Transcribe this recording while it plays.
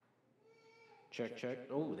Check, check.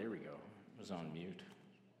 Oh, there we go. It was on mute.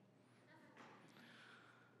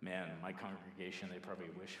 Man, my congregation, they probably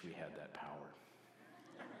wish we had that power.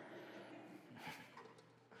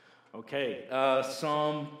 Okay,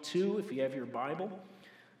 Psalm 2, if you have your Bible,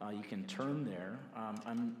 you can turn there.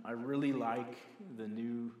 I really like the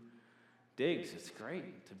new digs. It's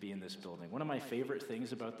great to be in this building. One of my favorite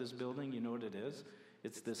things about this building, you know what it is?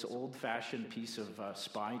 It's this old-fashioned piece of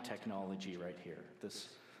spy technology right here. This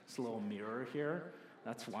little mirror here.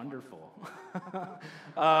 That's wonderful.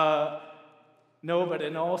 No, but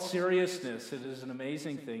in all seriousness, it is an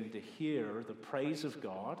amazing thing to hear the praise of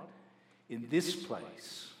God in this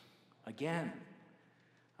place again.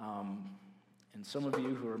 And some of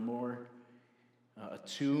you who are more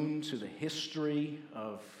attuned to the history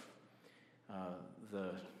of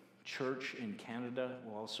the church in Canada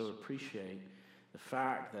will also appreciate the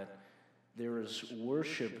fact that there is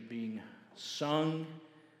worship being sung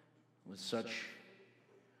with such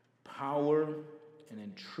power and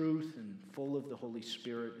in truth and full of the Holy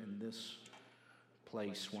Spirit in this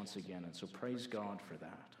place once again. And so praise God for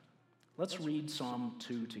that. Let's read Psalm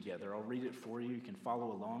 2 together. I'll read it for you. You can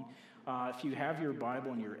follow along. If you have your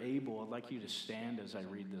Bible and you're able, I'd like you to stand as I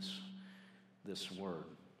read this word.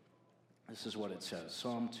 This is what it says,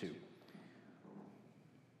 Psalm 2.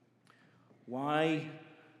 Why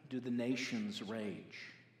do the nations rage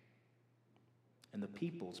and the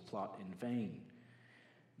peoples plot in vain?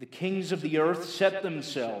 The kings of the earth set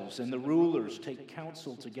themselves, and the rulers take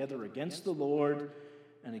counsel together against the Lord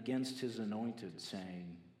and against his anointed,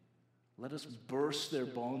 saying, let us burst their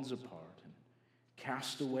bonds apart and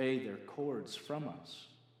cast away their cords from us.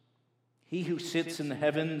 He who sits in the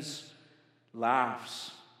heavens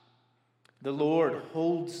laughs. The Lord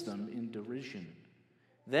holds them in derision.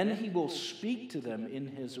 Then he will speak to them in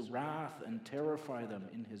his wrath and terrify them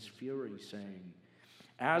in his fury, saying,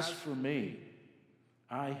 as for me,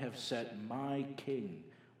 I have set my king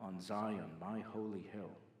on Zion, my holy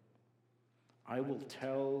hill. I will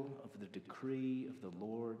tell of the decree of the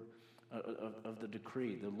Lord, of the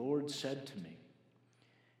decree. The Lord said to me,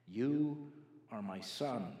 you are my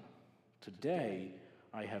son. Today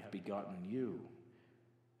I have begotten you.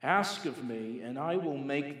 Ask of me, and I will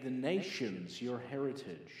make the nations your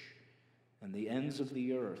heritage, and the ends of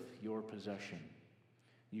the earth your possession.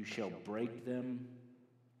 You shall break them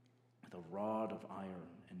with a rod of iron,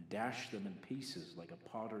 and dash them in pieces like a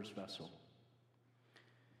potter's vessel.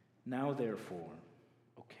 Now therefore,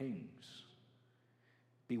 O kings,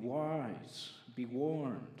 be wise, be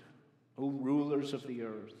warned, O rulers of the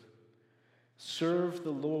earth. Serve the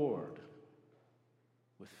Lord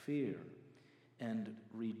with fear, and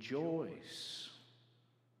rejoice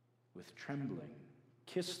with trembling.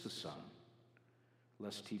 Kiss the Son,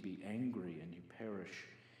 lest he be angry and you perish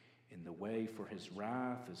in the way, for his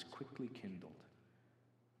wrath is quickly kindled.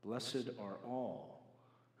 Blessed are all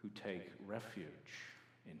who take refuge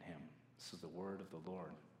in him. This is the word of the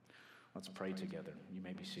Lord. Let's pray together. You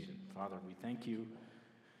may be seated. Father, we thank you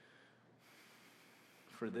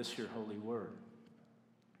for this, your holy word.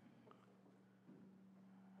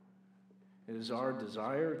 It is our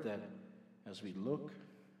desire that as we look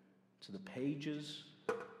to the pages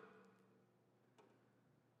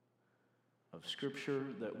of Scripture,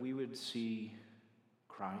 that we would see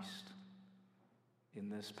Christ in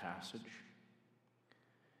this passage.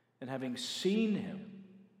 And having seen him,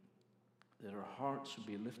 that our hearts would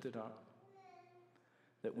be lifted up,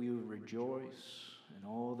 that we would rejoice in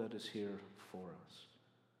all that is here for us.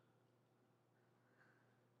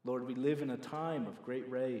 Lord, we live in a time of great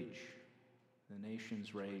rage. The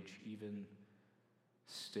nations rage even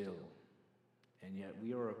still. And yet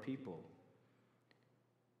we are a people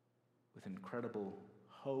with incredible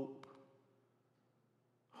hope.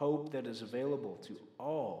 Hope that is available to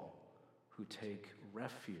all who take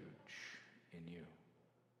refuge in you.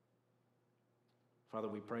 Father,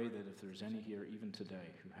 we pray that if there's any here even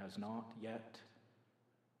today who has not yet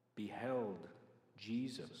beheld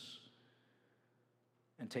Jesus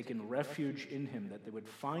and taken refuge in him, that they would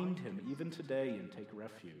find him even today and take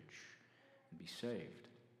refuge and be saved.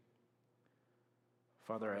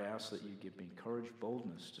 Father, I ask that you give me courage,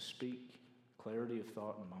 boldness to speak, clarity of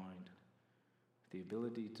thought and mind, the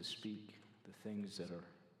ability to speak the things that are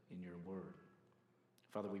in your word.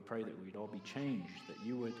 Father, we pray that we'd all be changed, that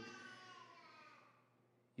you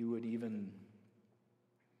would even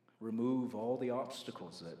remove all the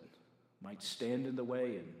obstacles that might stand in the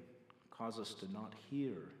way and cause us to not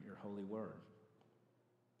hear your holy word.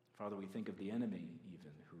 Father, we think of the enemy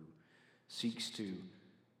even who seeks to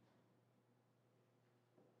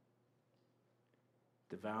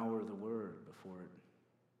devour the word before it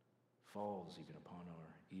falls even upon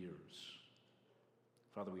our ears.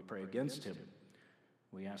 Father, we pray against him.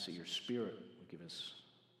 We ask that your Spirit would give us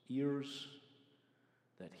ears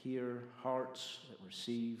that hear, hearts that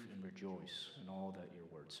receive and rejoice in all that your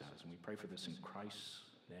word says. And we pray for this in Christ's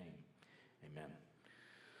name. Amen.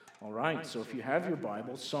 All right, so if you have your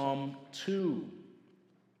Bible, Psalm 2.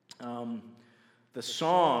 The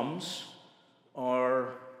Psalms are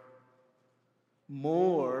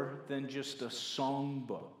more than just a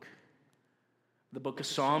songbook. The book of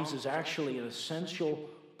Psalms is actually an essential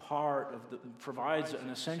part of provides an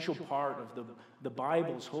essential part of the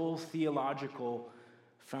Bible's whole theological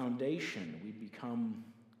foundation. We become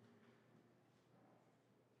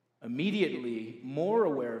immediately more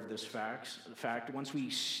aware of this fact once we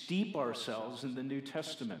steep ourselves in the New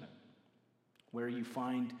Testament, where you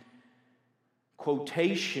find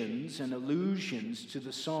quotations and allusions to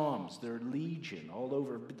the Psalms. They're legion all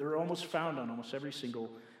over. They're almost found on almost every single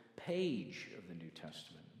page of the New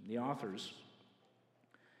Testament. The authors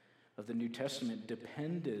of the New Testament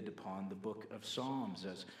depended upon the book of Psalms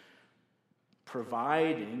as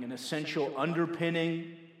providing an essential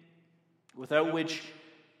underpinning without which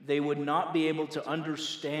they would not be able to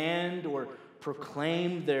understand or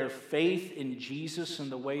proclaim their faith in Jesus in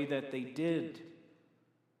the way that they did.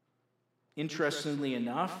 Interestingly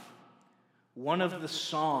enough, one of the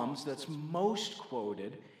Psalms that's most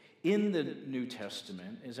quoted in the New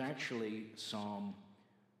Testament is actually Psalm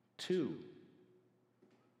 2,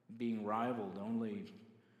 being rivaled only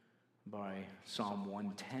by Psalm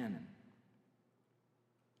 110.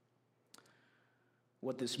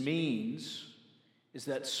 What this means is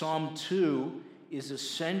that Psalm 2 is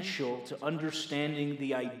essential to understanding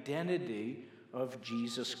the identity of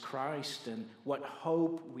Jesus Christ and what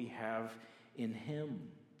hope we have in him.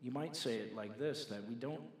 You might say it like this, that we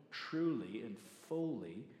don't truly and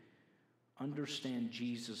fully understand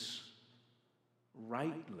Jesus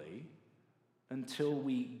rightly until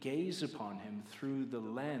we gaze upon him through the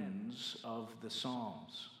lens of the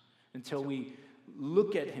Psalms, until we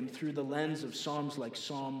look at him through the lens of Psalms like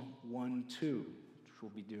Psalm 1:2, which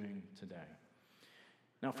we'll be doing today.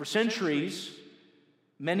 Now, for centuries,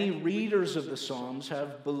 many readers of the Psalms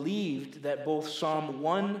have believed that both Psalm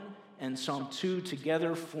 1 and Psalm 2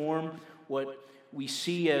 together form what we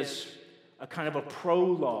see as a kind of a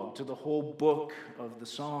prologue to the whole book of the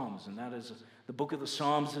Psalms. And that is, the book of the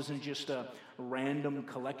Psalms isn't just a random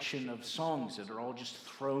collection of songs that are all just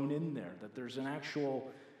thrown in there, that there's an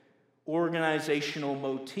actual organizational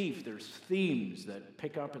motif. There's themes that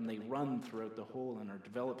pick up and they run throughout the whole and are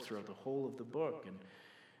developed throughout the whole of the book. And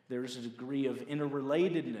there's a degree of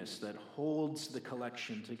interrelatedness that holds the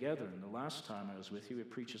collection together. And the last time I was with you, I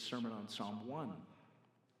preached a sermon on Psalm 1,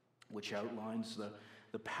 which outlines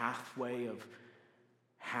the pathway of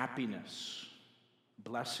happiness,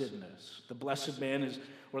 blessedness. The blessed man is,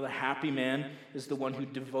 or the happy man, is the one who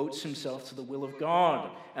devotes himself to the will of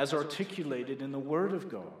God, as articulated in the Word of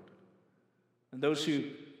God. And those who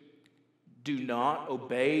do not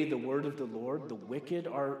obey the word of the Lord, the wicked,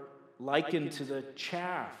 are likened to the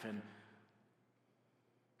chaff and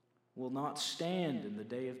will not stand in the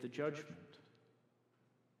day of the judgment.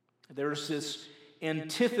 There's this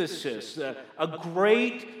antithesis, a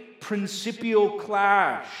great principial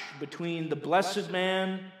clash between the blessed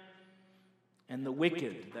man and the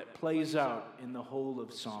wicked that plays out in the whole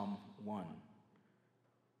of Psalm 1.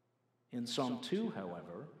 In Psalm 2,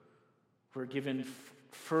 however, we're given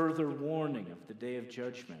further warning of the day of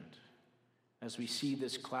judgment as we see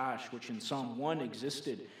this clash, which in Psalm 1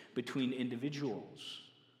 existed between individuals,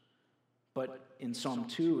 but in Psalm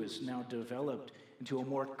 2 is now developed into a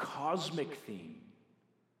more cosmic theme.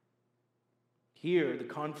 Here, the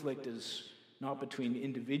conflict is not between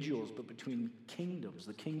individuals, but between kingdoms,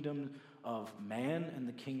 the kingdom of man and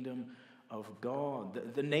the kingdom of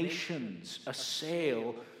God. The nations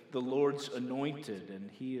assail the Lord's anointed, and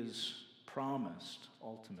he is promised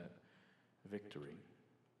ultimate victory.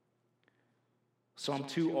 Psalm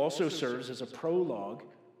 2 also serves as a prologue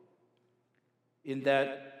in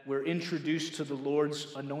that we're introduced to the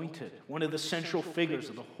Lord's anointed, one of the central figures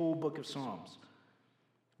of the whole book of Psalms.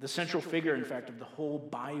 The central figure, in fact, of the whole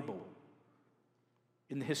Bible.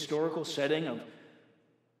 In the historical setting of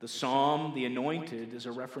the psalm, the anointed is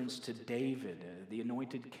a reference to David, the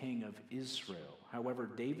anointed king of Israel. However,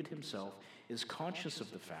 David himself is conscious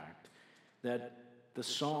of the fact that the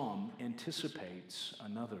psalm anticipates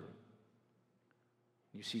another.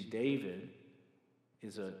 You see, David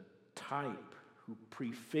is a type who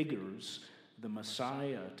prefigures the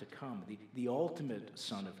Messiah to come, the ultimate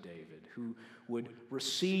son of David, who would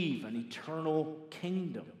receive an eternal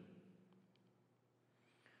kingdom.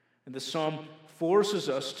 And the psalm forces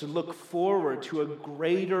us to look forward to a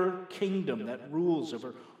greater kingdom that rules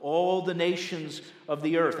over all the nations of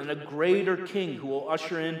the earth, and a greater king who will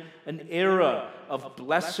usher in an era of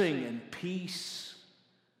blessing and peace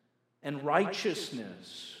and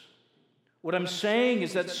righteousness. What I'm saying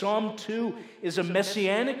is that Psalm 2 is a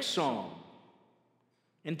messianic psalm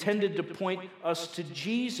intended to point us to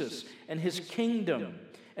Jesus and his kingdom.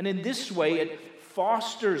 And in this way, it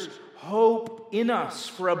fosters hope in us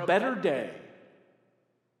for a better day.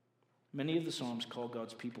 Many of the Psalms call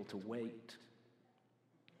God's people to wait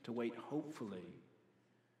hopefully,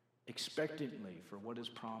 expectantly for what is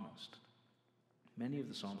promised. Many of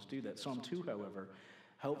the Psalms do that. Psalm 2, however,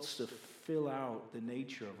 helps to fill out the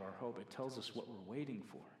nature of our hope. It tells us what we're waiting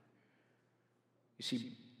for. You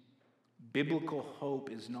see, biblical hope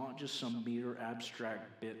is not just some mere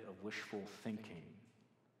abstract bit of wishful thinking.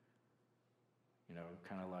 You know,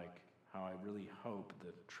 kind of like how I really hope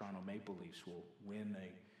the Toronto Maple Leafs will win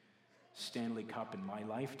a Stanley Cup in my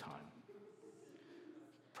lifetime.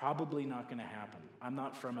 Probably not going to happen. I'm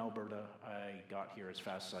not from Alberta. I got here as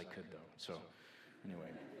fast as I could, though. So, anyway,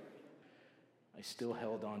 I still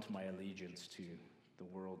held on to my allegiance to the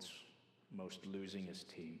world's most losingest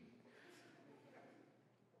team.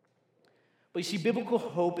 But you see, biblical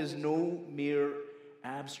hope is no mere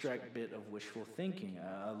abstract bit of wishful thinking,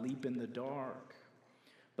 a leap in the dark.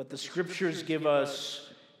 But the Scriptures give us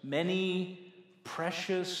many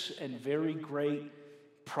precious and very great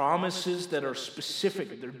promises that are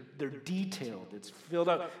specific. They're detailed. It's filled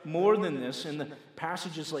out. More than this, in the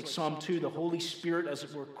passages like Psalm 2, the Holy Spirit, as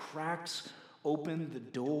it were, cracks open the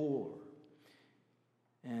door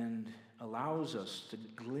and allows us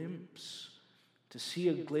to see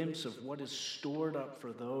a glimpse of what is stored up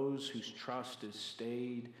for those whose trust is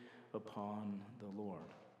stayed upon the Lord.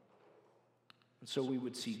 And so we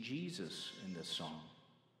would see Jesus in this psalm.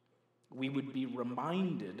 We would be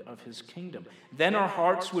reminded of his kingdom. Then our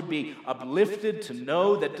hearts would be uplifted to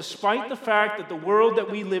know that despite the fact that the world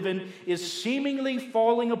that we live in is seemingly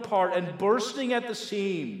falling apart and bursting at the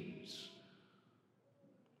seams,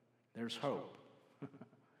 there's hope.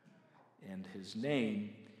 And his name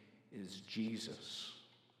is Jesus.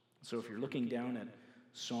 So if you're looking down at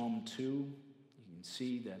Psalm 2, you can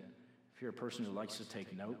see that if you're a person who likes to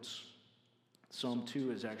take notes, Psalm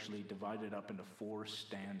 2 is actually divided up into 4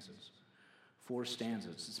 stanzas. 4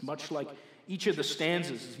 stanzas. It's much like, each of the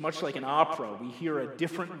stanzas is much like an opera. We hear a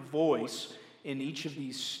different voice in each of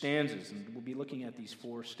these stanzas, and we'll be looking at these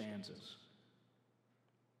 4 stanzas.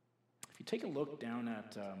 If you take a look down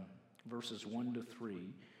at verses 1 to 3,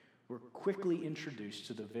 we're quickly introduced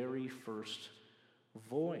to the very first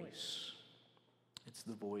voice. It's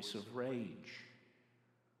the voice of rage.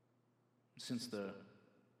 Since the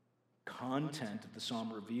content of the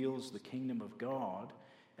psalm reveals the kingdom of God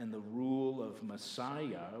and the rule of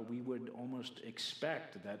Messiah, we would almost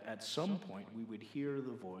expect that at some point we would hear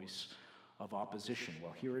the voice of opposition.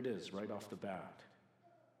 Well, here it is right off the bat.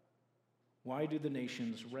 Why do the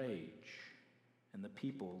nations rage and the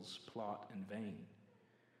peoples plot in vain?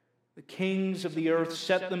 The kings of the earth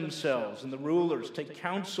set themselves, and the rulers take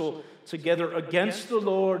counsel together against the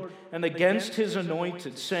Lord and against his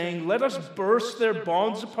anointed, saying, "Let us burst their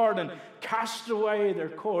bonds apart and cast away their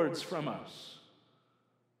cords from us."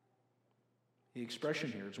 The expression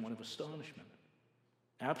here is one of astonishment.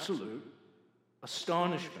 Absolute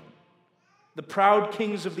astonishment. The proud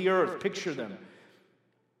kings of the earth, picture them.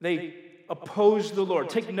 They oppose the Lord.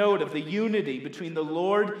 Take note of the unity between the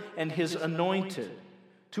Lord and his anointed.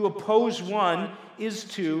 To oppose one is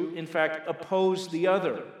to, in fact, oppose the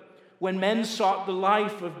other. When men sought the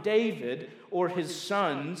life of David or his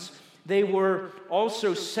sons, they were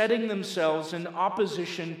also setting themselves in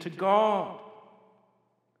opposition to God.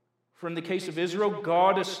 For in the case of Israel,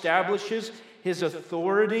 God establishes his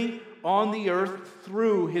authority on the earth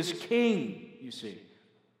through his king, you see.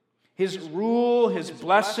 His rule, his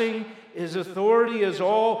blessing, his authority is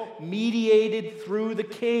all mediated through the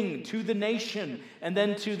king to the nation and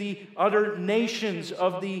then to the other nations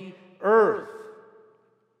of the earth.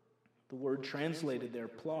 The word translated there,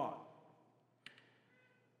 plot,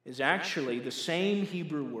 is actually the same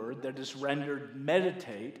Hebrew word that is rendered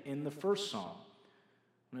meditate in the first psalm.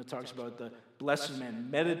 When it talks about the blessed man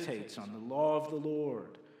meditates on the law of the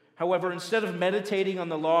Lord. However, instead of meditating on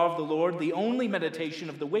the law of the Lord, the only meditation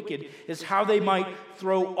of the wicked is how they might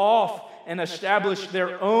throw off and establish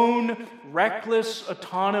their own reckless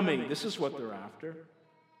autonomy. This is what they're after.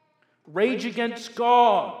 Rage against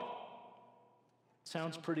God.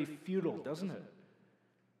 Sounds pretty futile, doesn't it?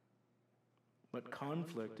 But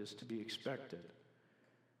conflict is to be expected.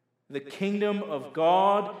 The kingdom of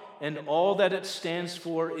God and all that it stands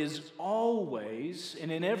for is always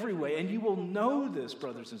and in every way, and you will know this,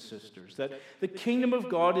 brothers and sisters, that the kingdom of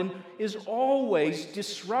God is always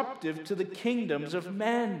disruptive to the kingdoms of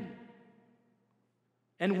men.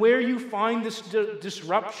 And where you find this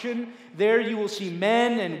disruption, there you will see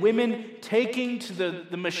men and women taking to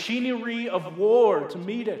the machinery of war to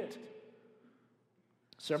meet it.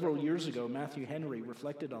 Several years ago, Matthew Henry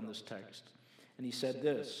reflected on this text, and he said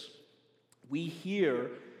this: "We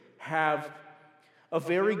here have a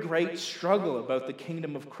very great struggle about the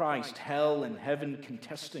kingdom of Christ, hell and heaven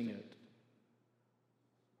contesting it.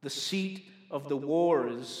 The seat of the war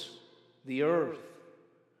is the earth,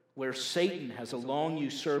 where Satan has a long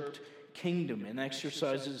usurped kingdom and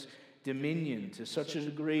exercises dominion to such a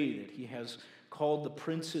degree that he's called the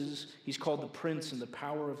prince in the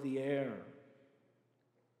power of the air,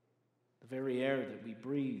 the very air that we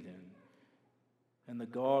breathe in, and the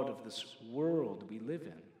God of this world we live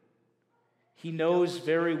in. He knows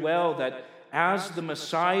very well that as the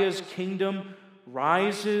Messiah's kingdom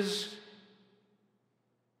rises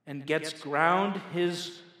and gets ground,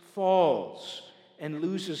 his falls and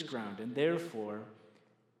loses ground, and therefore,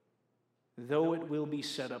 though it will be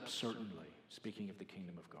set up certainly, speaking of the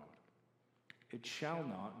kingdom of God, it shall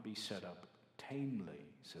not be set up tamely,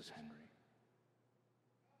 says Henry."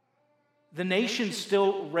 The nations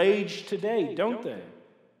still rage today, don't they?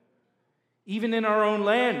 Even in our own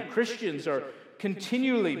land, Christians are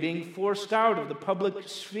continually being forced out of the public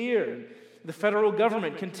sphere. The federal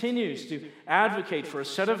government continues to advocate for a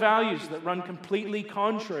set of values that run completely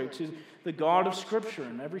contrary to the God of Scripture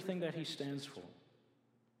and everything that he stands for.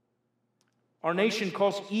 Our nation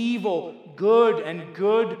calls evil good and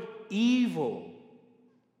good evil.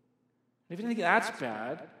 If you think that's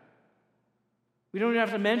bad, we don't even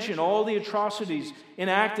have to mention all the atrocities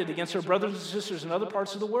enacted against our brothers and sisters in other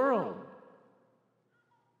parts of the world.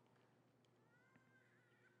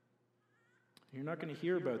 You're not going to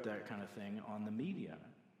hear about that kind of thing on the media,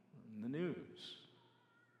 in the news.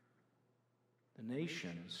 The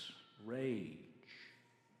nations rage.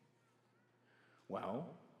 Well,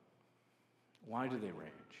 why do they rage?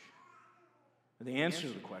 The answer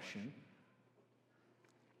to the question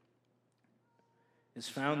is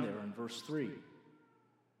found there in verse 3.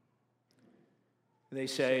 They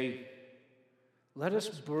say, "Let us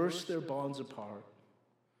burst their bonds apart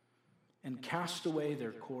and cast away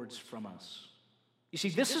their cords from us." You see,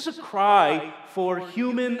 this is a cry for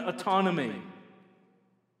human autonomy.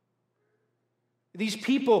 These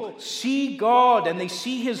people see God and they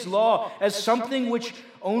see his law as something which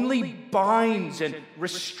only binds and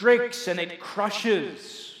restricts and it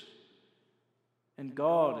crushes. And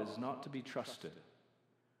God is not to be trusted.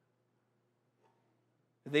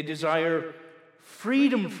 They desire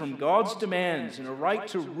freedom from God's demands and a right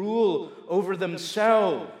to rule over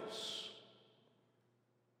themselves.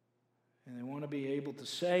 And they want to be able to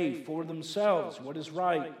say for themselves what is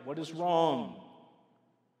right, what is wrong.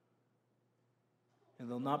 And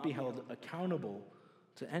they'll not be held accountable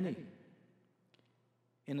to any.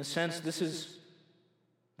 In a sense,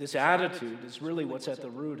 this attitude is really what's at the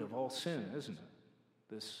root of all sin, isn't it?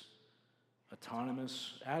 This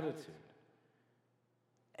autonomous attitude.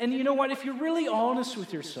 And you know what? If you're really honest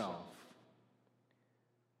with yourself,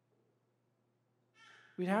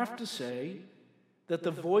 we'd have to say that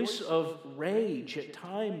the voice of rage at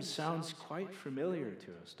times sounds quite familiar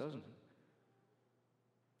to us, doesn't it?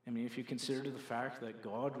 I mean, if you consider the fact that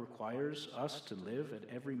God requires us to live at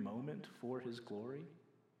every moment for his glory,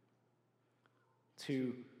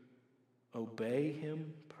 to obey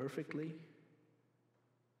him perfectly,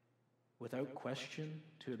 without question,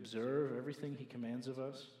 to observe everything he commands of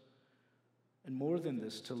us, and more than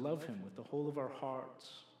this, to love him with the whole of our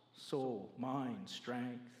hearts, soul, mind,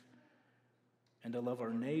 strength, and to love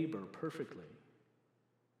our neighbor perfectly.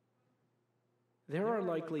 There are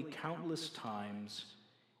likely countless times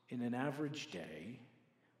in an average day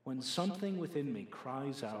when something within me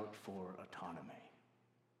cries out for autonomy.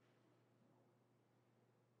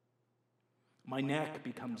 My neck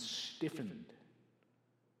becomes stiffened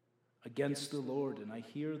against the Lord, and I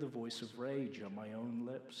hear the voice of rage on my own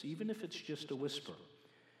lips, even if it's just a whisper.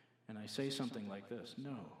 And I say something like this: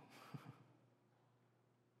 no.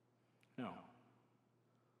 No.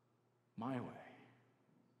 My way.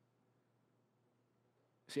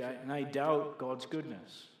 See, I doubt God's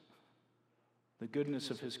goodness, the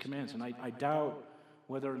goodness of his commands, and I doubt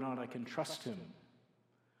whether or not I can trust him.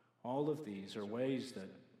 All of these are ways that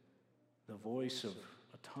the voice of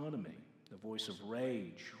autonomy, the voice of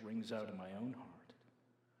rage, rings out in my own heart.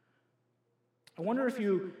 I wonder if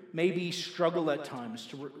you maybe struggle at times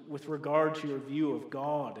with regard to your view of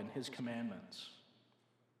God and His commandments.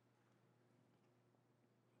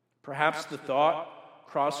 Perhaps the thought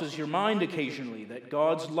crosses your mind occasionally that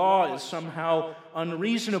God's law is somehow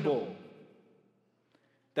unreasonable,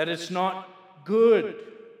 that it's not good,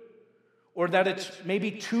 or that it's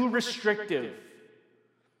maybe too restrictive.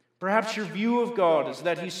 Perhaps your view of God is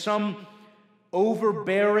that He's some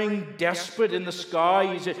overbearing despot in the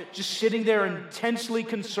sky. He's just sitting there intensely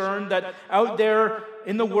concerned that out there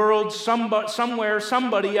in the world, somewhere,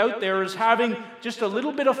 somebody out there is having just a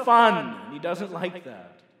little bit of fun. And He doesn't like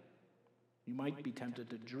that. You might be tempted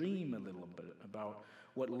to dream a little bit about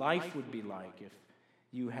what life would be like if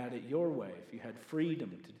you had it your way, if you had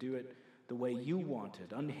freedom to do it the way you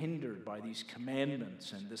wanted, unhindered by these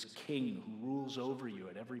commandments and this king who rules over you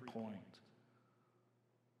at every point.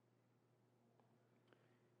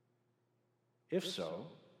 If so,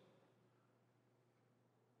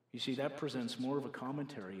 you see, that presents more of a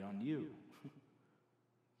commentary on you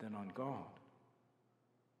than on God.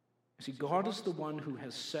 You see, God is the one who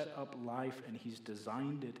has set up life, and He's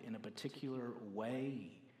designed it in a particular way.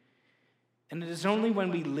 And it is only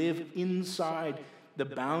when we live inside the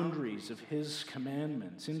boundaries of His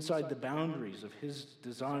commandments, inside the boundaries of His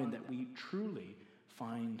design, that we truly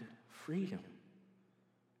find freedom.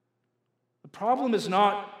 The problem is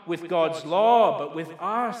not with God's law, but with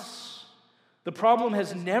us. The problem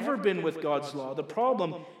has never been with God's law. The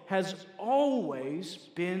problem has always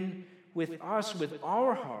been with us, with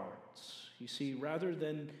our hearts. You see, rather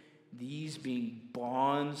than these being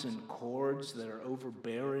bonds and cords that are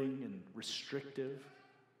overbearing and restrictive,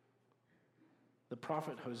 the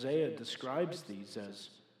prophet Hosea describes these as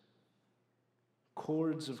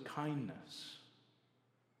cords of kindness.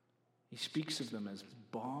 He speaks of them as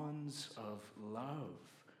bonds of love.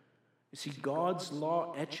 You see, God's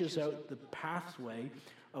law etches out the pathway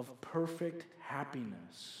of perfect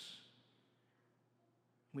happiness.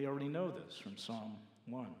 We already know this from Psalm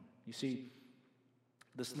 1. You see,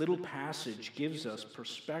 this little passage gives us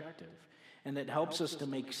perspective, and it helps us to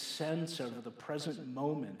make sense out of the present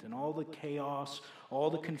moment and all the chaos, all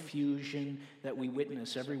the confusion that we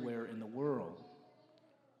witness everywhere in the world.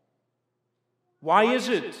 Why is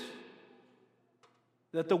it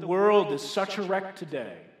that the world is such a wreck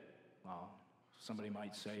today? Well, somebody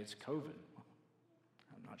might say it's COVID.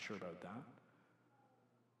 I'm not sure about that.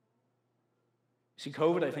 See,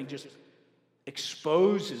 COVID, I think, just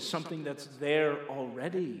exposes something that's there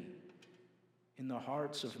already in the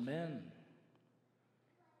hearts of men.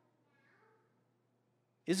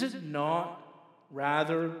 Is it not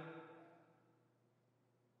rather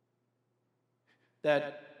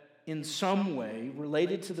that in some way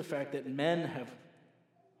related to the fact that men have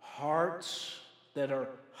hearts that are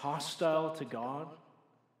hostile to God?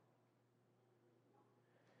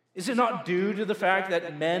 Is it not due to the fact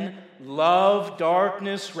that men love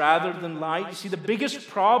darkness rather than light? You see, the biggest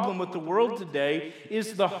problem with the world today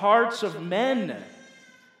is the hearts of men.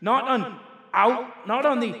 Not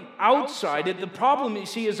on the outside. The problem, you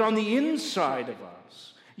see, is on the inside of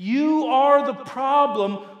us. You are the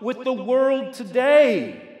problem with the world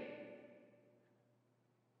today.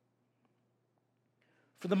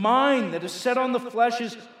 For the mind that is set on the flesh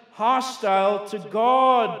is hostile to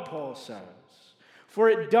God, Paul says. For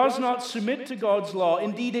it does not submit to God's law.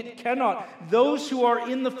 Indeed, it cannot. Those who are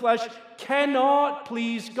in the flesh cannot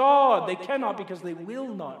please God. They cannot because they will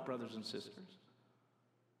not, brothers and sisters.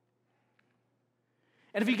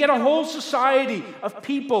 And if you get a whole society of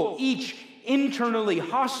people, each internally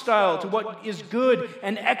hostile to what is good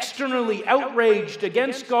and externally outraged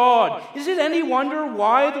against God, is it any wonder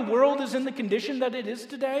why the world is in the condition that it is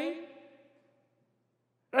today?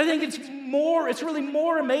 I think it's really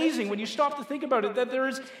more amazing when you stop to think about it that there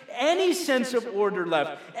is any sense of order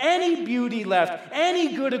left, any beauty left,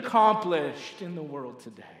 any good accomplished in the world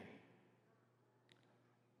today.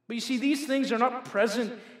 But you see, these things are not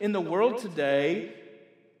present in the world today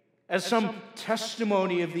as some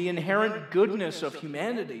testimony of the inherent goodness of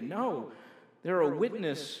humanity. No, they're a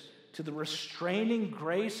witness to the restraining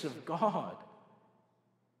grace of God,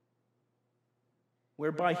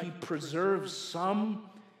 whereby He preserves some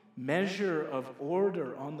measure of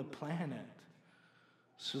order on the planet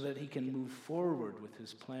so that He can move forward with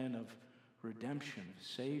His plan of redemption,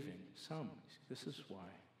 saving some. This is why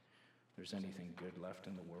there's anything good left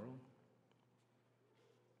in the world.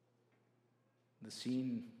 The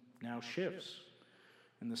scene now shifts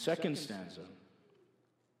in the second stanza.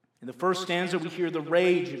 In the first stanza, we hear the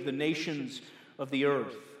rage of the nations of the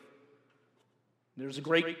earth. There's a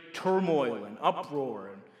great turmoil and uproar.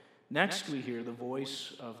 And next, we hear the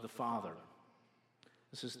voice of the Father.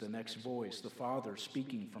 This is the next voice, the Father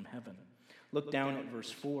speaking from heaven. Look down at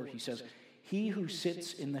verse 4. He says, "He who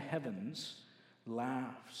sits in the heavens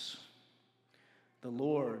laughs. The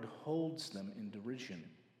Lord holds them in derision.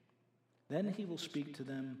 Then he will speak to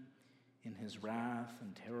them in his wrath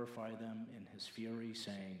and terrify them in his fury,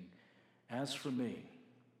 saying, 'As for me,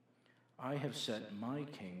 I have set my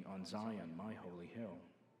king on Zion, my holy hill.'"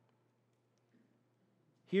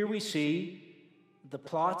 Here we see the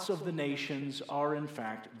plots of the nations are in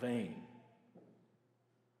fact vain.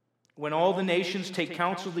 When all the nations take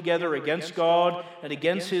counsel together against God and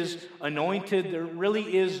against his anointed, there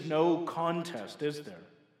really is no contest, is there?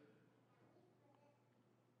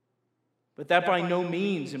 But that by no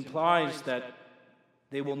means implies that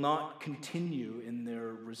they will not continue in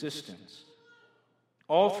their resistance.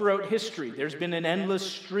 All throughout history, there's been an endless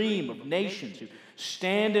stream of nations who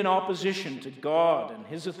stand in opposition to God and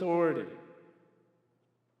his authority.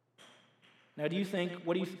 Now, what do you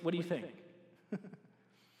think?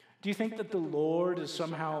 Do you think that the Lord is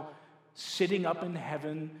somehow sitting up in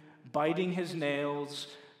heaven, biting his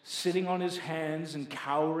nails, sitting on his hands and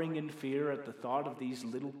cowering in fear at the thought of these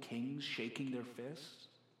little kings shaking their fists?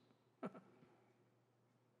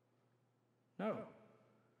 No,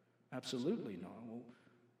 absolutely not. Well,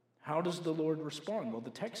 how does the Lord respond? Well,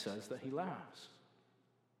 the text says that he laughs.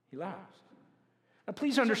 He laughs. Now,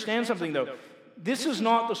 please understand something, though. This is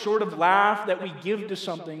not the sort of laugh that we give to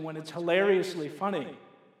something when it's hilariously funny.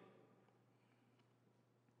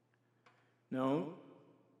 No.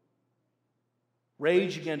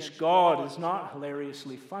 Rage against God is not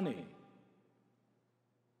hilariously funny.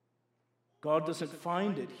 God doesn't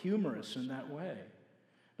find it humorous in that way.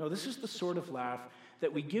 No, this is the sort of laugh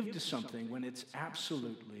that we give to something when it's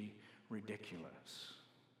absolutely ridiculous.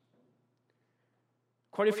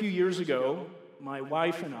 Quite a few years ago, my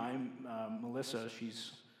wife and I, Melissa,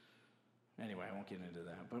 anyway, I won't get into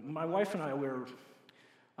that, but my wife and I were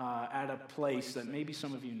at a place that maybe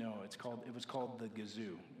some of you know. It was called the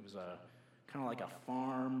Gazoo. It was kind of like a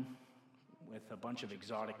farm with a bunch of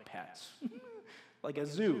exotic pets, like a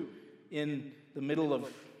zoo in the middle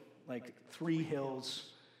of like Three Hills,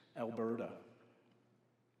 Alberta.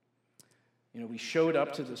 You know, we showed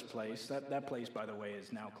up to this place. That place, by the way,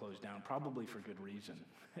 is now closed down, probably for good reason.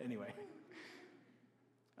 Anyway,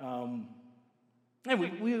 and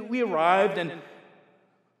we arrived, and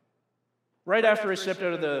right after I stepped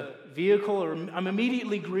out of the vehicle, I'm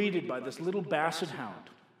immediately greeted by this little basset hound.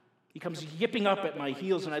 He comes yipping up at my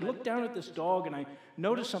heels, and I look down at this dog, and I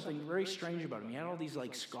noticed something very strange about him. He had all these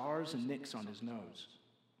like scars and nicks on his nose.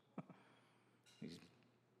 He's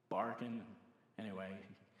barking. Anyway,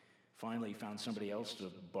 finally he found somebody else to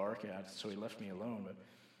bark at, so he left me alone. But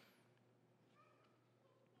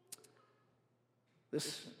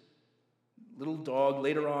this little dog,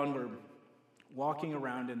 later on, we're walking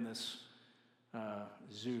around in this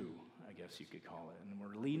zoo, I guess you could call it, and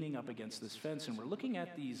we're leaning up against this fence, and we're looking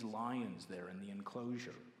at these lions there in the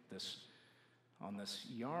enclosure, on this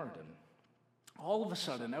yard, and all of a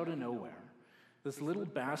sudden, out of nowhere, this little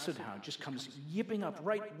basset hound just comes yipping up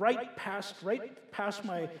right past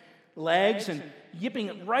my legs and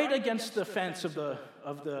yipping right against the fence of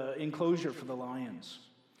the enclosure for the lions.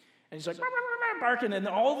 And he's like barking, and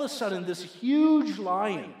all of a sudden, this huge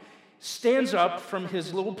lion stands up from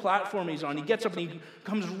his little platform he's on. He gets up and he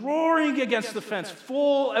comes roaring against the fence,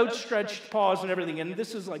 full outstretched paws and everything. And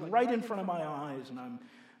this is like right in front of my eyes. And I'm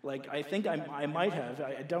like, I think I might have,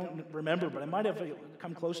 I don't remember, but I might have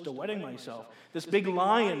come close to wetting myself. This big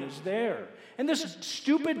lion is there. And this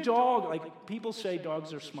stupid dog, like people say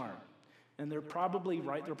dogs are smart. And they're probably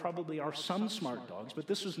right. There probably are some smart dogs, but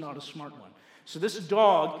this was not a smart one. So this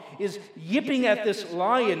dog is yipping at this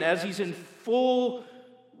lion as he's in full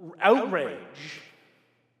outrage,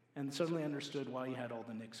 and suddenly understood why he had all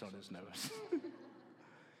the nicks on his nose.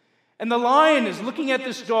 And the lion is looking at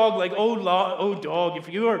this dog like, oh dog,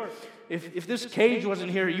 if this cage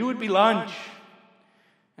wasn't here, you would be lunch.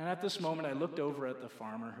 And at this moment, I looked over at the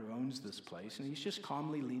farmer who owns this place, and he's just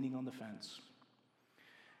calmly leaning on the fence.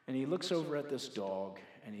 And he looks over at this dog,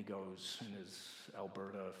 and he goes, in his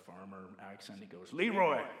Alberta farmer accent, he goes,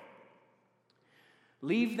 "Leroy,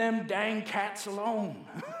 leave them dang cats alone."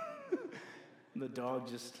 The dog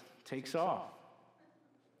just takes off.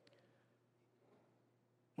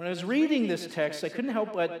 When I was reading this text, I couldn't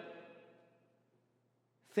help but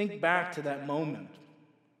think back to that moment.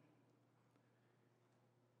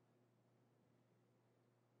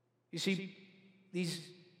 You see, these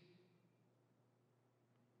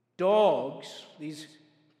dogs, these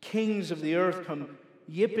kings of the earth, come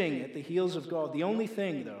yipping at the heels of God. The only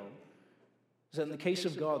thing, though, is that in the case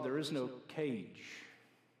of God, there is no cage.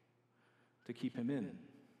 to keep him in.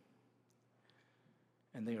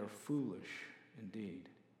 And they are foolish indeed.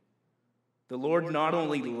 The Lord not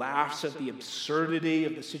only laughs at the absurdity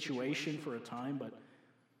of the situation for a time, but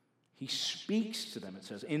he speaks to them, it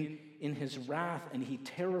says, in his wrath, and he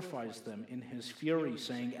terrifies them in his fury,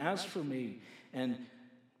 saying, As for me,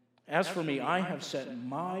 I have set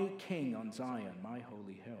my king on Zion, my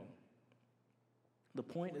holy hill. The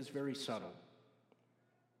point is very subtle.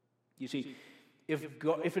 You see, if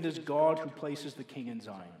it is God who places the king in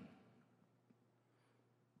Zion,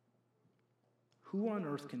 who on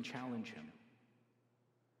earth can challenge him?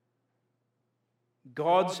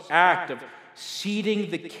 God's act of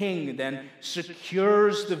seating the king then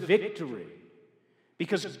secures the victory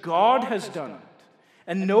because God has done it,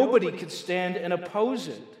 and nobody could stand and oppose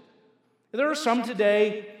it. There are some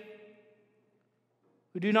today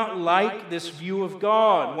who do not like this view of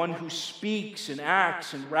God, one who speaks and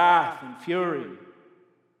acts in wrath and fury.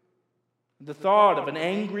 The thought of an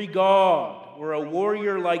angry God or a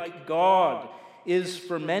warrior like God is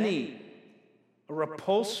for many a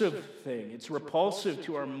repulsive thing. It's repulsive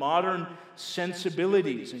to our modern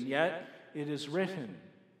sensibilities, and yet it is written.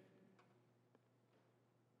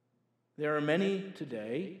 There are many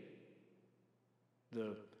today,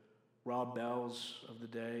 the Rob Bells of the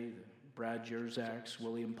day, the Brad Jerzaks,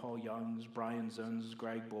 William Paul Youngs, Brian Zunz,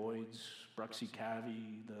 Greg Boyds, Bruxy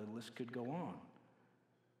Cavey, the list could go on,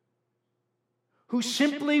 who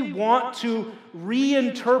simply want to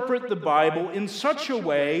reinterpret the Bible in such a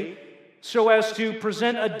way so as to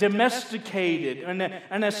present a domesticated and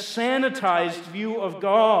a sanitized view of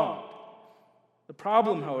God. The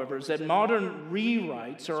problem, however, is that modern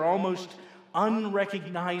rewrites are almost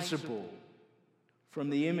unrecognizable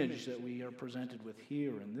from the image that we are presented with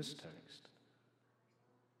here in this text.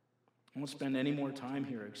 I won't spend any more time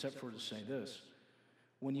here except for to say this.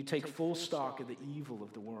 When you take full stock of the evil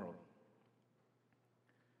of the world,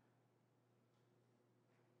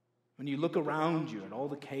 when you look around you at all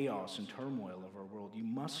the chaos and turmoil of our world, you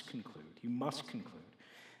must conclude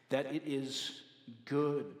that it is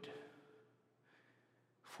good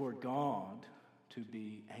for God to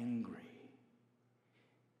be angry.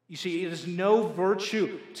 You see, it is no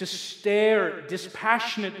virtue to stare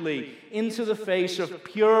dispassionately into the face of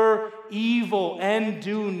pure evil and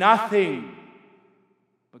do nothing.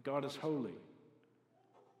 But God is holy.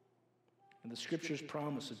 And the Scriptures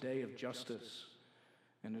promise a day of justice,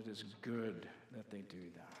 and it is good that they do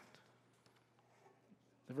that.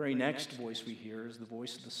 The very next voice we hear is the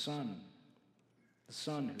voice of the Son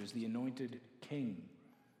who is the anointed king.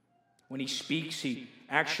 When he speaks, he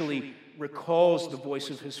actually recalls the voice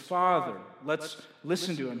of his Father. Let's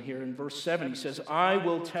listen to him here in verse 7. He says, I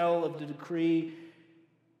will tell of the decree.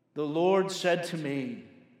 The Lord said to me,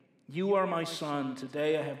 You are my Son.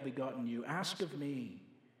 Today I have begotten you. Ask of me,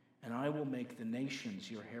 and I will make the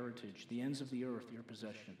nations your heritage, the ends of the earth your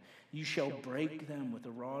possession. You shall break them with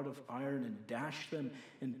a rod of iron and dash them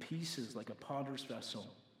in pieces like a potter's vessel.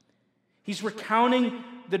 He's recounting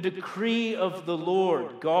the decree of the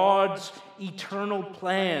Lord, God's eternal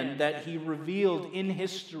plan that he revealed in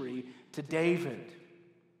history to David.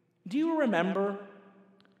 Do you remember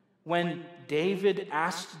when David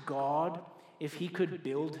asked God if he could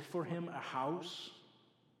build for him a house?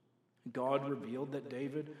 God revealed that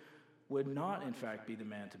David would not, in fact, be the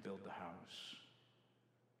man to build the house,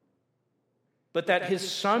 but that his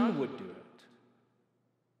son would do it.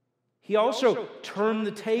 He also turned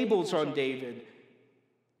the tables on David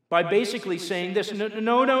by basically saying this,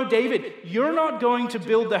 no, David, you're not going to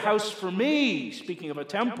build the house for me, speaking of a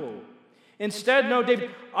temple. Instead, no, David,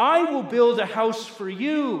 I will build a house for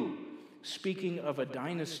you, speaking of a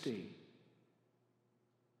dynasty.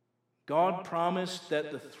 God promised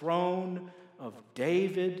that the throne of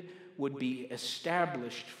David would be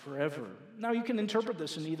established forever. Now, you can interpret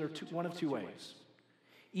this in either one of two ways.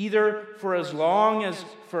 Either for as long as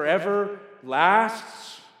forever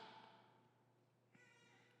lasts,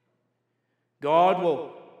 God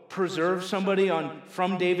will preserve somebody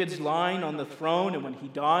from David's line on the throne, and when he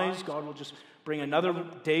dies, God will just bring another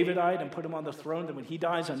Davidite and put him on the throne, and when he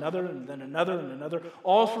dies, another, and then another, and another,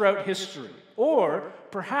 all throughout history. Or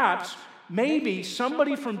perhaps, maybe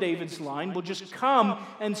somebody from David's line will just come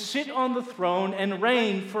and sit on the throne and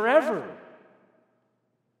reign forever.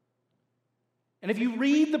 And if you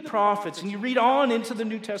read the prophets and you read on into the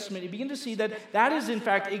New Testament, you begin to see that that is, in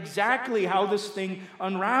fact, exactly how this thing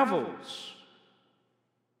unravels.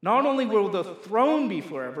 Not only will the throne be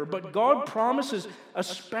forever, but God promises a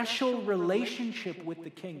special relationship with the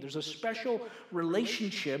king. There's a special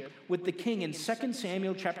relationship with the king. In 2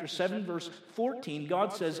 Samuel chapter 7, verse 14,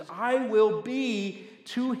 God says, I will be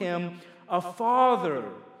to him a father,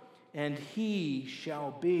 and he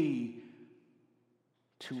shall be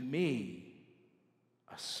to me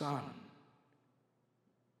a son.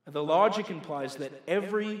 The logic implies that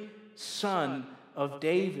every son of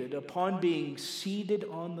David, upon being seated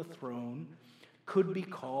on the throne, could be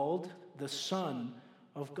called the Son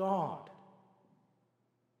of God.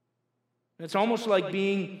 It's almost like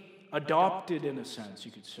being adopted in a sense,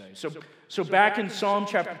 you could say. So back in Psalm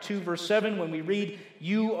chapter 2, verse 7, when we read,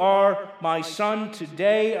 "You are my son,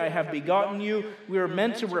 today I have begotten you," we are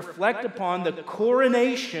meant to reflect upon the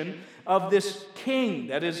coronation of this king.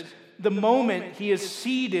 That is, the moment he is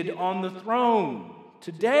seated on the throne.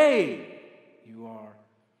 Today, you are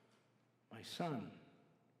my son.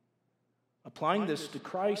 Applying this to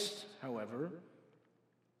Christ, however,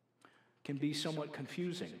 can be somewhat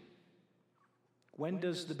confusing. When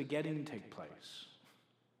does the begetting take place?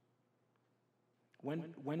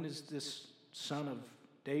 When is this son of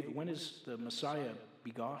David, when is the Messiah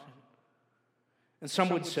begotten? And some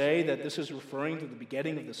would say that this is referring to the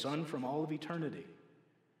begetting of the Son from all of eternity.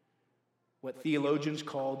 What theologians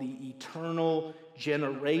call the eternal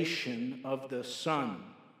generation of the Son.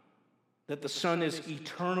 That the Son is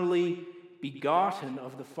eternally begotten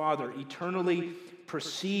of the Father, eternally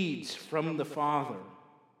proceeds from the Father.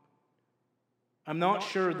 I'm not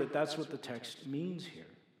sure that that's what the text means here.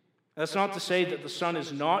 That's not to say that the Son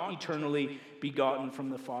is not eternally begotten from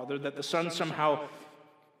the Father, that the Son somehow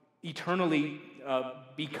eternally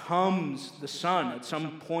becomes the Son at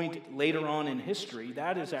some point later on in history.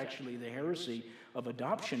 That is actually the heresy of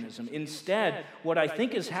adoptionism. Instead, what I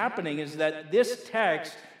think is happening is that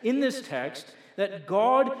in this text, that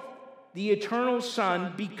God, the eternal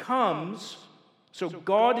Son, becomes, so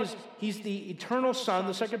He's the eternal Son,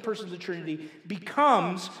 the second person of the Trinity,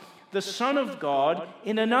 becomes the Son of God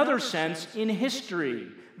in another sense in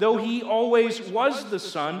history, though he always was the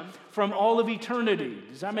Son from all of eternity.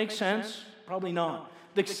 Does that make sense? Probably not.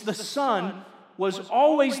 The Son was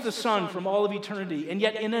always the Son from all of eternity, and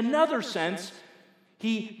yet in another sense,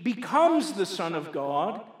 he becomes the Son of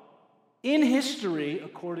God in history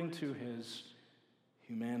according to his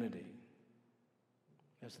humanity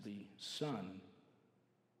as the Son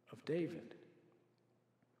of David.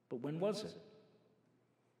 But when was it?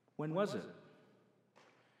 When was it?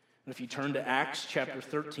 And if you turn to Acts chapter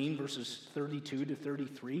 13, verses 32 to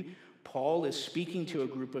 33, Paul is speaking to a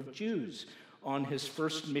group of Jews on his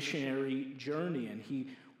first missionary journey, and he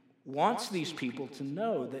wants these people to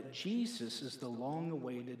know that Jesus is the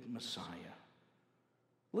long-awaited Messiah.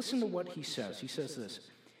 Listen to what he says. He says this,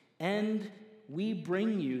 "And we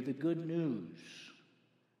bring you the good news,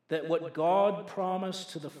 that what God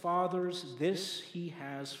promised to the fathers, this he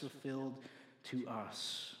has fulfilled to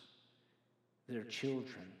us, their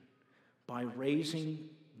children, by raising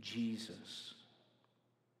Jesus.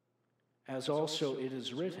 As also it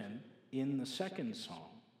is written in the second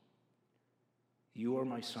psalm, 'You are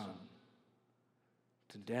my son.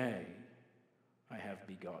 Today I have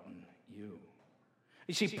begotten you.'"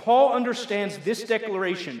 You see, Paul understands this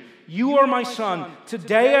declaration, "You are my son,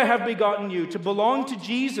 today I have begotten you," to belong to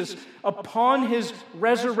Jesus upon his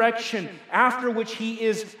resurrection, after which he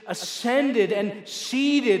is ascended and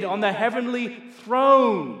seated on the heavenly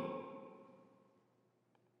throne.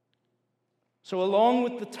 So along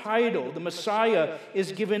with the title, the Messiah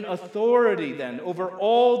is given authority then over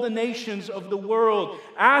all the nations of the world.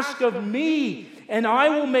 "Ask of me, and I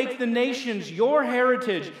will make the nations your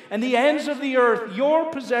heritage, and the ends of the earth your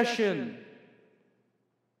possession."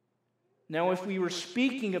 Now, if we were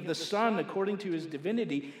speaking of the Son according to his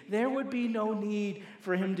divinity, there would be no need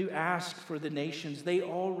for him to ask for the nations. They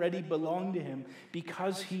already belong to him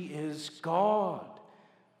because he is God.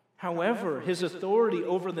 However, his authority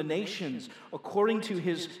over the nations, according to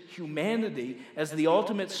his humanity as the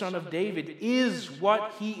ultimate Son of David, is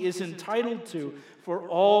what he is entitled to for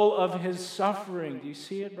all of his suffering. Do you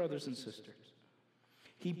see it, brothers and sisters?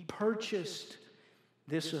 He purchased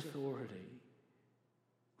this authority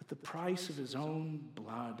with the price of his own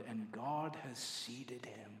blood, and God has seated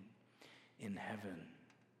him in heaven.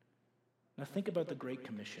 Now think about the Great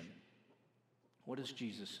Commission. What does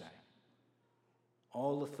Jesus say?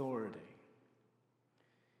 "All authority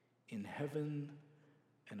in heaven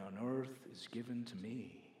and on earth is given to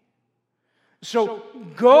me. So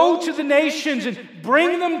go to the nations and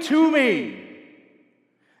bring them to me."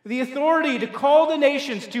 The authority to call the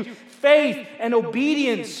nations to faith and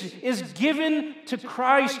obedience is given to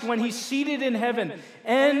Christ when he's seated in heaven,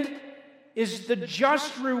 and is the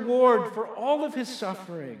just reward for all of his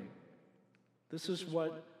suffering. This is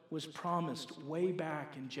what was promised way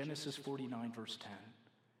back in Genesis 49, verse 10.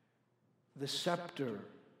 The scepter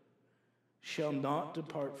shall not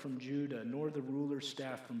depart from Judah, nor the ruler's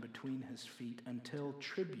staff from between his feet, until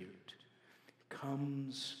tribute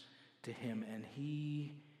comes to him, and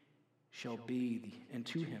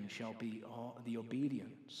to him shall be all the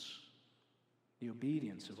obedience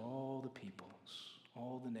of all the peoples,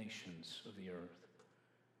 all the nations of the earth.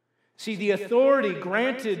 See, the authority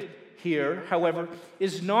granted here, however,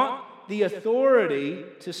 is not the authority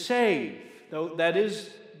to save, though that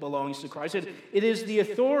belongs to Christ. It is the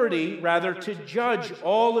authority, rather, to judge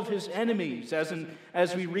all of his enemies,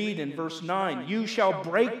 as we read in verse 9. You shall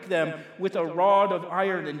break them with a rod of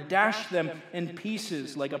iron and dash them in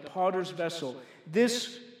pieces like a potter's vessel.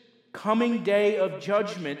 This coming day of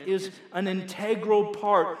judgment is an integral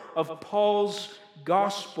part of Paul's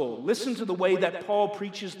gospel. Listen to the way that Paul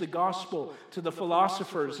preaches the gospel to the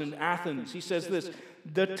philosophers in Athens. He says this: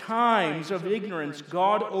 the times of ignorance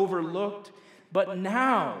God overlooked, but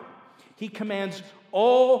now he commands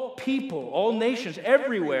all people, all nations,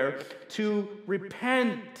 everywhere to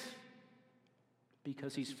repent,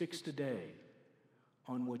 because he's fixed a day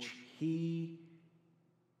on which he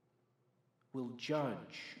will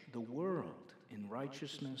judge the world in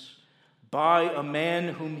righteousness by a man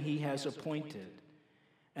whom he has appointed.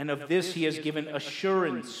 And of this he has given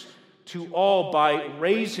assurance to all by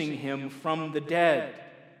raising him from the dead.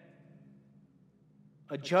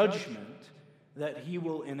 A judgment that he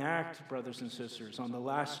will enact, brothers and sisters, on the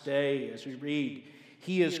last day, as we read.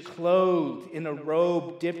 He is clothed in a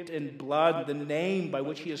robe dipped in blood. The name by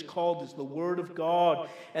which he is called is the Word of God.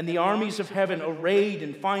 And the armies of heaven, arrayed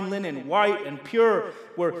in fine linen, white and pure,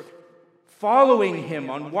 were following him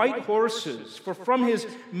on white horses. For from his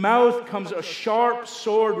mouth comes a sharp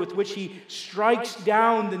sword with which he strikes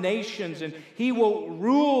down the nations, and he will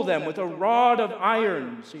rule them with a rod of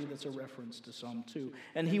iron. See, that's a reference to Psalm 2.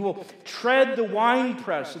 And he will tread the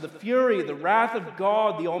winepress of the fury, the wrath of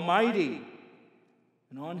God the Almighty.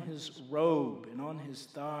 And on his robe and on his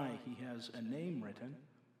thigh he has a name written: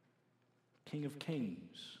 King of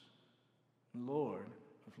Kings, Lord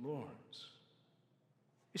of Lords.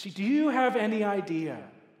 You see, do you have any idea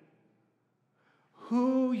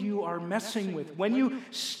who you are messing with when you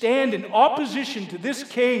stand in opposition to this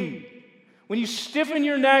king? When you stiffen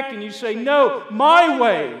your neck and you say, no, my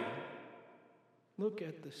way. Look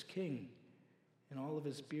at this king in all of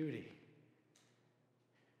his beauty.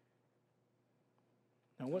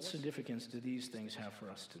 Now, what significance do these things have for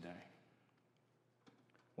us today?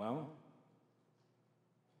 Well,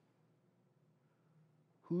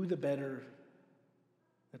 who the better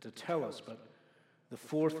to tell us but the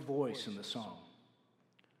fourth voice in the song,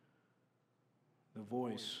 the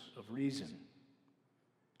voice of reason.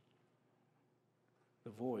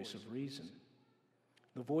 The voice of reason.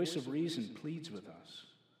 The voice of reason pleads with us.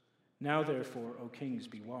 Now, therefore, O kings,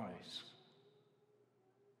 be wise.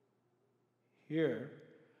 Here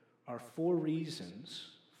are four reasons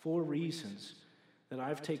that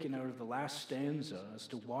I've taken out of the last stanza as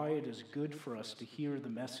to why it is good for us to hear the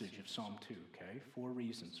message of Psalm 2, okay? 4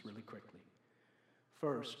 reasons, really quickly.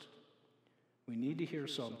 First, we need to hear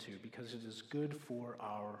Psalm 2 because it is good for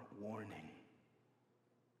our warning.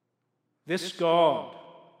 This God,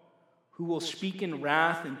 who will speak in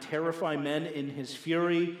wrath and terrify men in his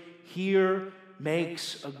fury, here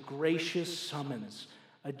makes a gracious summons,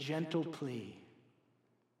 a gentle plea.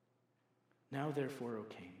 Now, therefore, O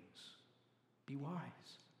kings, be wise.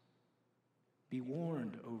 Be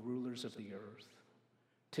warned, O rulers of the earth.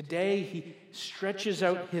 Today he stretches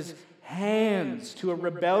out his hands to a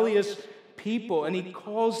rebellious people, and he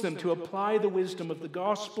calls them to apply the wisdom of the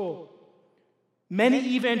gospel. Many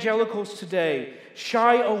evangelicals today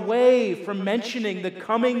shy away from mentioning the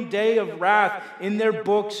coming day of wrath in their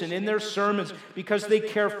books and in their sermons because they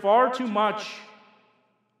care far too much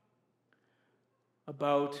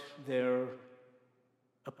about their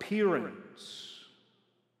appearance.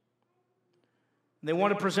 They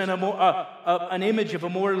want to present an image of a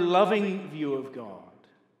more loving view of God.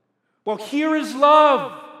 Well, here is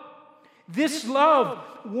love. This love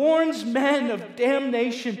warns men of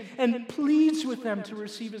damnation and pleads with them to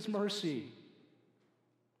receive his mercy.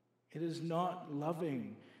 It is not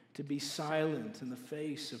loving to be silent in the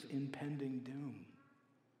face of impending doom.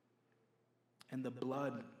 And the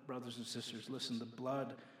blood, brothers and sisters, listen, the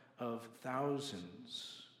blood of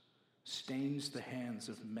thousands stains the hands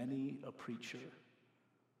of many a preacher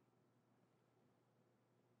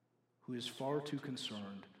who is far too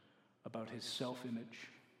concerned about his self-image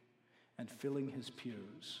and filling his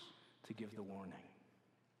pews to give the warning.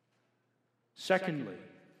 Secondly,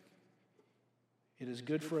 it is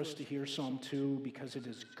good for us to hear Psalm 2 because it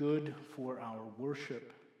is good for our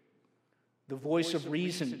worship. The voice of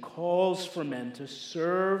reason calls for men to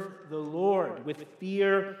serve the Lord with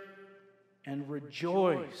fear and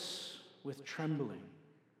rejoice with trembling.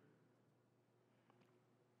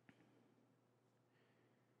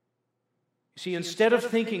 See, instead of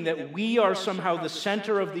thinking that we are somehow the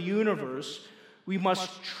center of the universe, we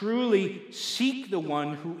must truly seek the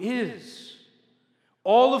one who is.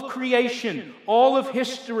 All of creation, all of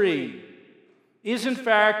history is in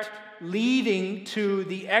fact leading to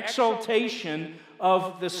the exaltation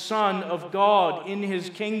of the Son of God in His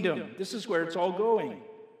kingdom. This is where it's all going.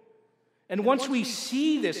 And once we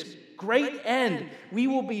see this great end, we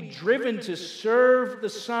will be driven to serve the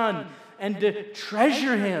Son and to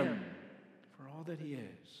treasure Him for all that He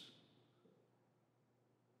is.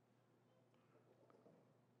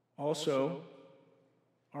 Also,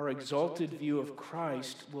 our exalted view of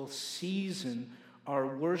Christ will season our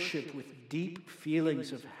worship with deep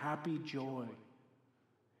feelings of happy joy,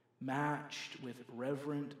 matched with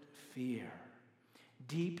reverent fear.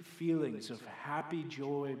 Deep feelings of happy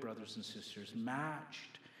joy, brothers and sisters,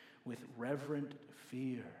 matched with reverent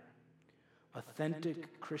fear.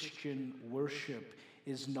 Authentic Christian worship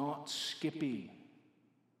is not skippy.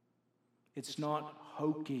 It's not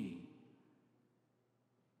hokey.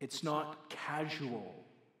 It's not casual.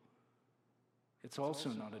 It's also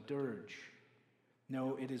not a dirge.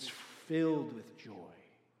 No, it is filled with joy,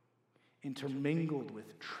 intermingled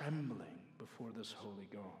with trembling before this holy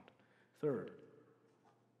God. Third,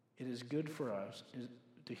 it is good for us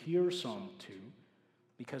to hear Psalm 2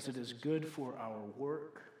 because it is good for our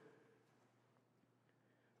work.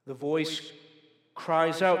 The voice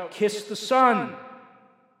cries out, "Kiss the Son,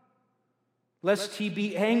 lest he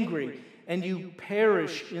be angry, and you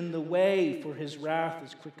perish in the way, for his wrath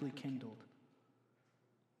is quickly kindled."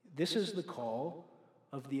 This is the call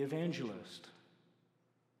of the evangelist.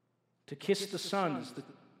 To kiss the Son is to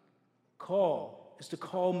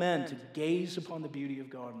call men to gaze upon the beauty of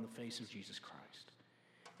God in the face of Jesus Christ,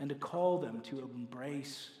 and to call them to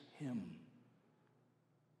embrace Him.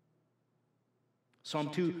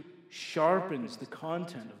 Psalm 2 sharpens the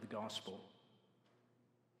content of the gospel,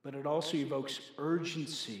 but it also evokes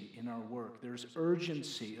urgency in our work. There's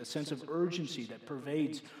urgency, a sense of urgency that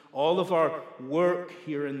pervades all of our work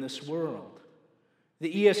here in this world.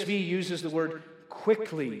 The ESV uses the word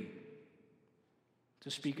quickly to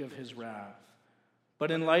speak of His wrath. But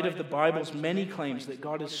in light of the Bible's many claims that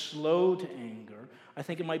God is slow to anger, I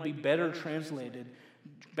think it might be better to translate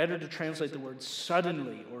the word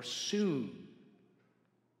suddenly or soon.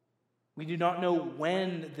 We do not know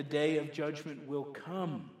when the day of judgment will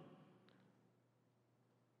come.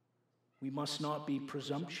 We must not be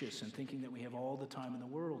presumptuous in thinking that we have all the time in the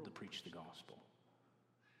world to preach the gospel.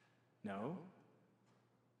 No,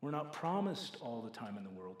 we're not promised all the time in the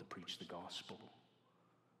world to preach the gospel.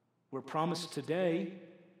 We're promised today,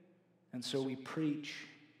 and so we preach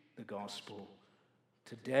the gospel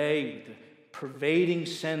today with the pervading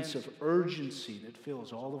sense of urgency that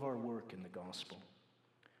fills all of our work in the gospel.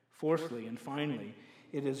 Fourthly and finally,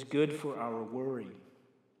 it is good for our worry.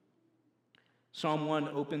 Psalm 1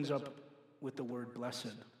 opens up with the word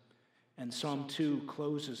blessed, and Psalm 2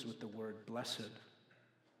 closes with the word blessed.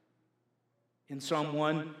 In Psalm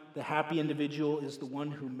 1, the happy individual is the one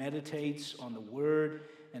who meditates on the word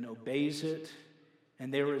and obeys it,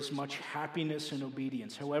 and there is much happiness in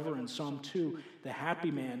obedience. However, in Psalm 2, the happy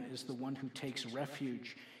man is the one who takes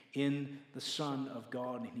refuge in the Son of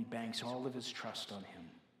God, and he banks all of his trust on Him.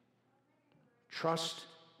 Trust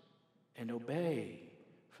and obey,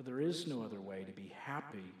 for there is no other way to be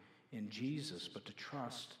happy in Jesus but to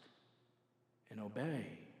trust and obey.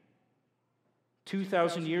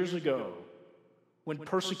 2,000 years ago, when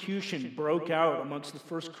persecution broke out amongst the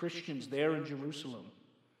first Christians there in Jerusalem,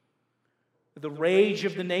 the rage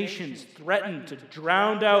of the nations threatened to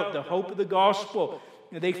drown out the hope of the gospel.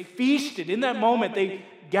 And they feasted. In that moment, they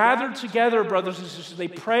gathered together, brothers and sisters. They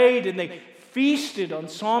prayed and they feasted on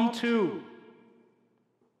Psalm 2.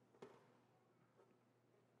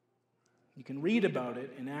 You can read about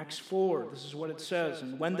it in Acts 4. This is what it says.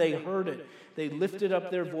 And when they heard it, they lifted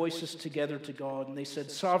up their voices together to God, and they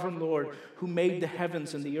said, "Sovereign Lord, who made the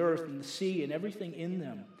heavens and the earth and the sea and everything in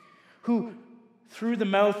them, who through the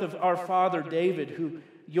mouth of our father David, who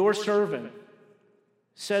your servant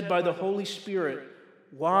said by the Holy Spirit,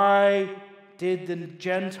 why did the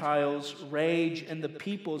Gentiles rage and the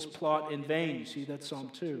peoples plot in vain?" You see, that's Psalm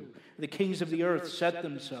 2. The kings of the earth set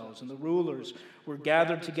themselves, and the rulers were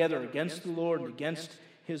gathered together against the Lord and against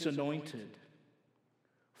His anointed.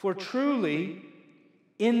 For truly,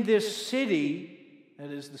 in this city, that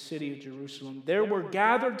is the city of Jerusalem, there were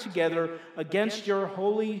gathered together against your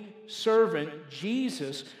holy servant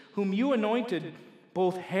Jesus whom you anointed,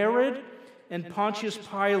 both Herod and Pontius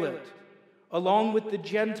Pilate, along with the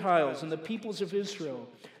Gentiles and the peoples of Israel,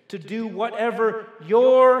 to do whatever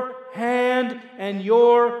your hand and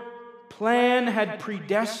your plan had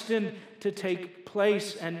predestined to take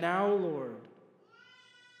place. And now, Lord,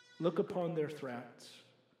 look upon their threats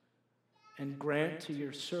and grant to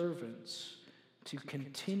your servants to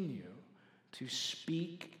continue to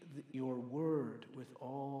speak your word with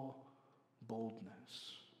all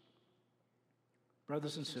boldness.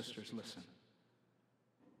 Brothers and sisters, listen.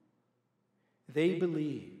 They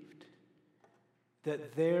believed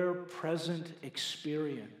that their present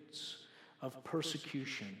experience of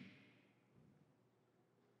persecution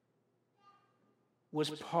was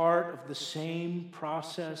part of the same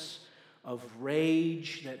process of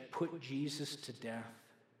rage that put Jesus to death,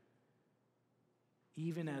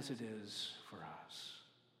 even as it is for us.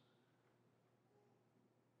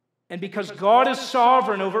 And because God is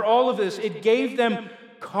sovereign over all of this, it gave them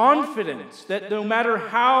confidence that no matter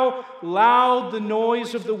how loud the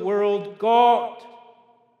noise of the world got,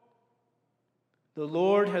 the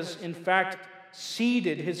Lord has in fact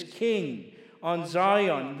seated his king on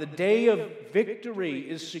Zion. The day of victory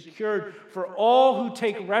is secured for all who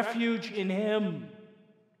take refuge in him.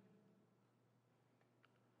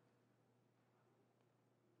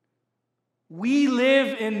 We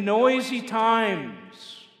live in noisy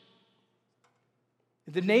times.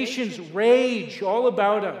 The nations rage all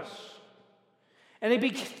about us. And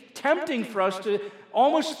it'd be tempting for us to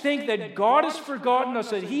almost think that God has forgotten us,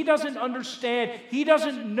 that he doesn't understand, he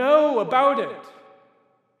doesn't know about it.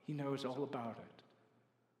 He knows all about it.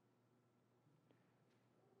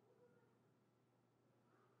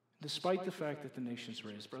 Despite the fact that the nations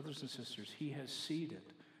rage, brothers and sisters, he has seated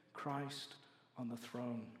Christ on the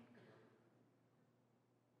throne.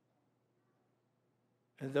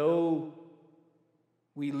 And though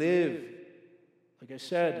we live, like I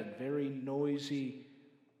said, in very noisy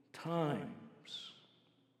times,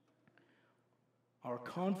 our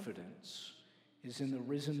confidence is in the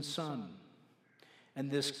risen Son. And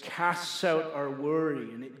this casts out our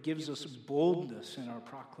worry, and it gives us boldness in our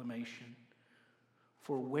proclamation.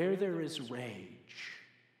 For where there is rage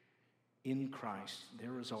in Christ,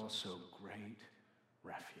 there is also great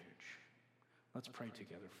refuge. Let's pray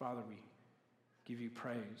together. Father, we give you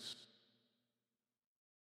praise.